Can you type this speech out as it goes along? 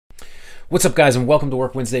What's up, guys, and welcome to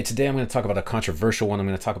Work Wednesday. Today I'm going to talk about a controversial one. I'm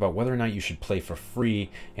going to talk about whether or not you should play for free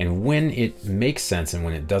and when it makes sense and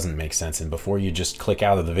when it doesn't make sense. And before you just click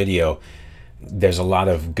out of the video, there's a lot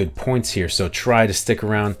of good points here. So try to stick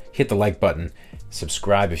around, hit the like button,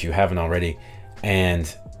 subscribe if you haven't already,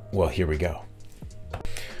 and well, here we go.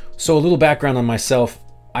 So a little background on myself.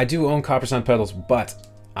 I do own CopperSound Pedals, but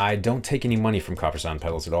I don't take any money from CopperSound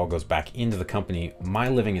Pedals. It all goes back into the company. My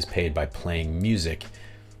living is paid by playing music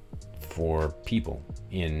for people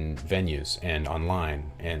in venues and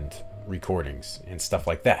online and recordings and stuff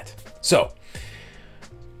like that. So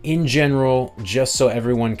in general, just so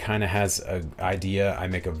everyone kind of has an idea, I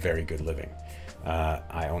make a very good living.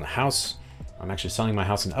 I own a house. I'm actually selling my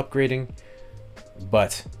house and upgrading,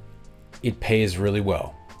 but it pays really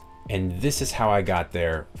well. And this is how I got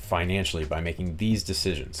there financially, by making these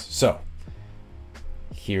decisions. So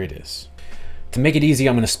here it is. To make it easy,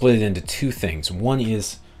 I'm going to split it into two things. One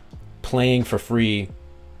is playing for free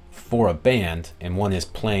for a band, and one is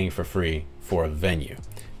playing for free for a venue.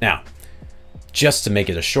 Now, just to make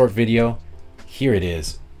it a short video, here it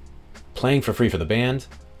is. Playing for free for the band,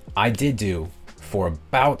 I did do for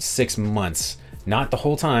about 6 months. Not the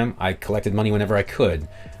whole time. I collected money whenever I could,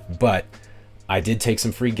 but I did take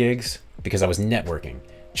some free gigs because I was networking.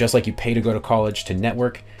 Just like you pay to go to college to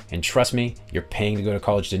network, and trust me, you're paying to go to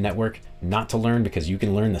college to network, not to learn, because you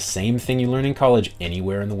can learn the same thing you learn in college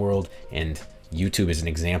anywhere in the world, and YouTube is an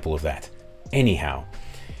example of that. Anyhow,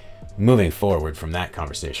 moving forward from that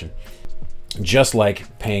conversation, just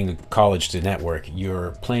like paying college to network,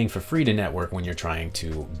 you're playing for free to network when you're trying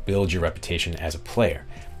to build your reputation as a player.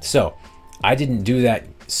 So I didn't do that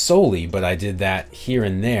solely, but I did that here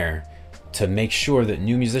and there to make sure that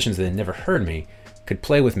new musicians that had never heard me could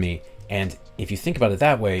play with me. And if you think about it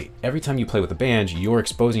that way, every time you play with a band, you're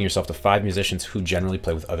exposing yourself to 5 musicians who generally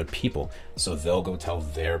play with other people. So they'll go tell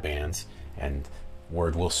their bands and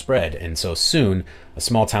word will spread. And so soon, a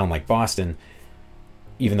small town like Boston,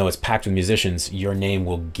 even though it's packed with musicians, your name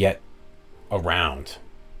will get around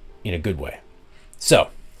in a good way. So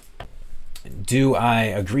do I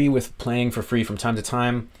agree with playing for free from time to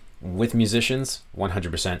time with musicians?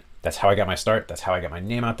 100%. That's how I got my start. That's how I got my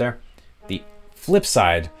name out there. The flip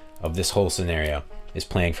side of this whole scenario is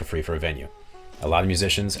playing for free for a venue. A lot of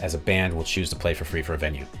musicians as a band will choose to play for free for a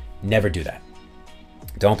venue. Never do that.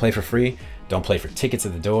 Don't play for free. Don't play for tickets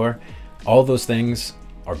at the door. All those things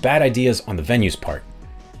are bad ideas on the venue's part,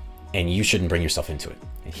 and you shouldn't bring yourself into it.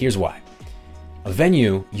 And here's why. A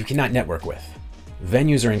venue you cannot network with.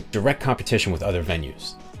 Venues are in direct competition with other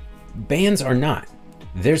venues. Bands are not.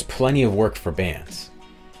 There's plenty of work for bands.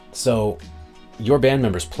 So your band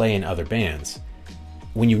members play in other bands.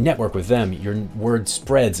 When you network with them, your word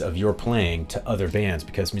spreads of your playing to other bands,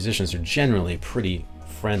 because musicians are generally pretty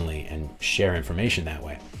friendly and share information that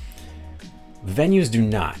way. Venues do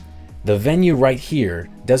not. The venue right here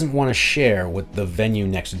doesn't want to share with the venue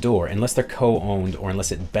next door unless they're co-owned or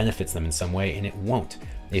unless it benefits them in some way, and it won't.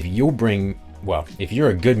 If you're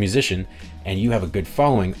a good musician and you have a good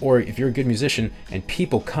following, or if you're a good musician and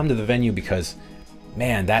people come to the venue because,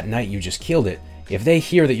 man, that night you just killed it, if they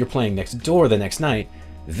hear that you're playing next door the next night,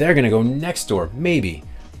 they're going to go next door, maybe,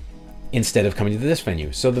 instead of coming to this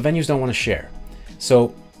venue. So the venues don't want to share.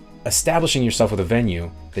 So establishing yourself with a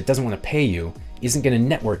venue that doesn't want to pay you isn't going to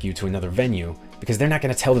network you to another venue, because they're not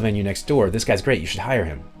going to tell the venue next door, this guy's great, you should hire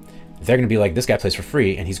him. They're going to be like, this guy plays for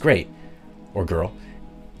free and he's great, or girl,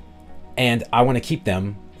 and I want to keep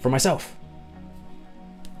them for myself.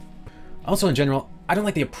 Also, in general, I don't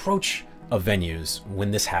like the approach of venues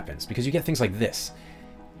when this happens, because you get things like this.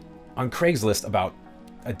 On Craigslist about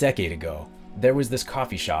a decade ago, there was this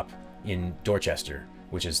coffee shop in Dorchester,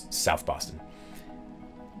 which is South Boston,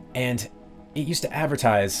 and it used to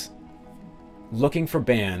advertise looking for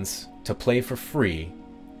bands to play for free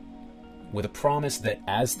with a promise that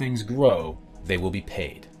as things grow, they will be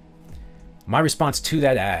paid. My response to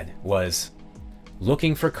that ad was,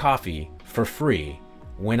 looking for coffee for free.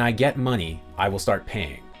 When I get money, I will start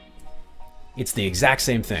paying. It's the exact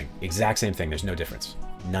same thing. Exact same thing. There's no difference.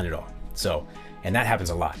 None at all. So, and that happens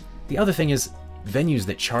a lot. The other thing is venues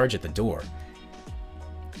that charge at the door.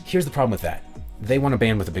 Here's the problem with that. They want a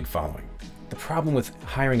band with a big following. The problem with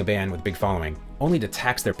hiring a band with a big following only to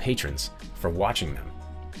tax their patrons for watching them,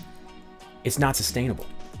 it's not sustainable.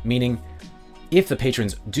 Meaning, if the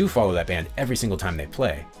patrons do follow that band every single time they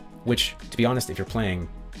play, which, to be honest, if you're playing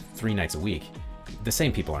 3 nights a week, the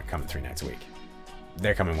same people aren't coming 3 nights a week.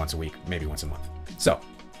 They're coming once a week, maybe once a month. So,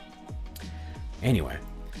 anyway,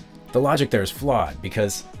 the logic there is flawed,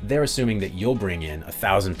 because they're assuming that you'll bring in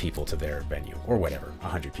 1,000 people to their venue, or whatever,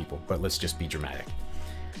 100 people, but let's just be dramatic.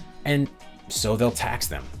 And so they'll tax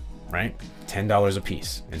them. right? $10 a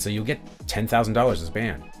piece. And so you'll get $10,000 as a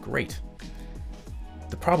band. Great.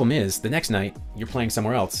 The problem is the next night you're playing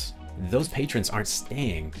somewhere else. Those patrons aren't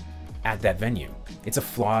staying at that venue. It's a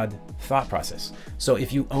flawed thought process. So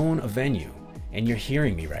if you own a venue and you're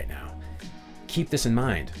hearing me right now, keep this in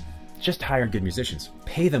mind. Just hire good musicians,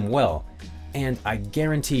 pay them well, and I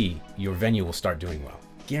guarantee your venue will start doing well.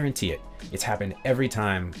 Guarantee it. It's happened every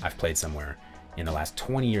time I've played somewhere in the last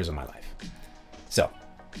 20 years of my life. So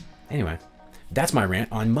anyway, that's my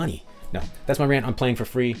rant on money. No, that's my rant on playing for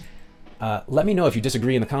free. Let me know if you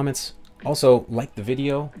disagree in the comments. Also, like the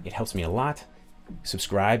video. It helps me a lot.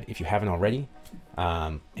 Subscribe if you haven't already.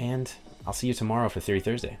 And I'll see you tomorrow for Theory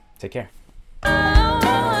Thursday. Take care.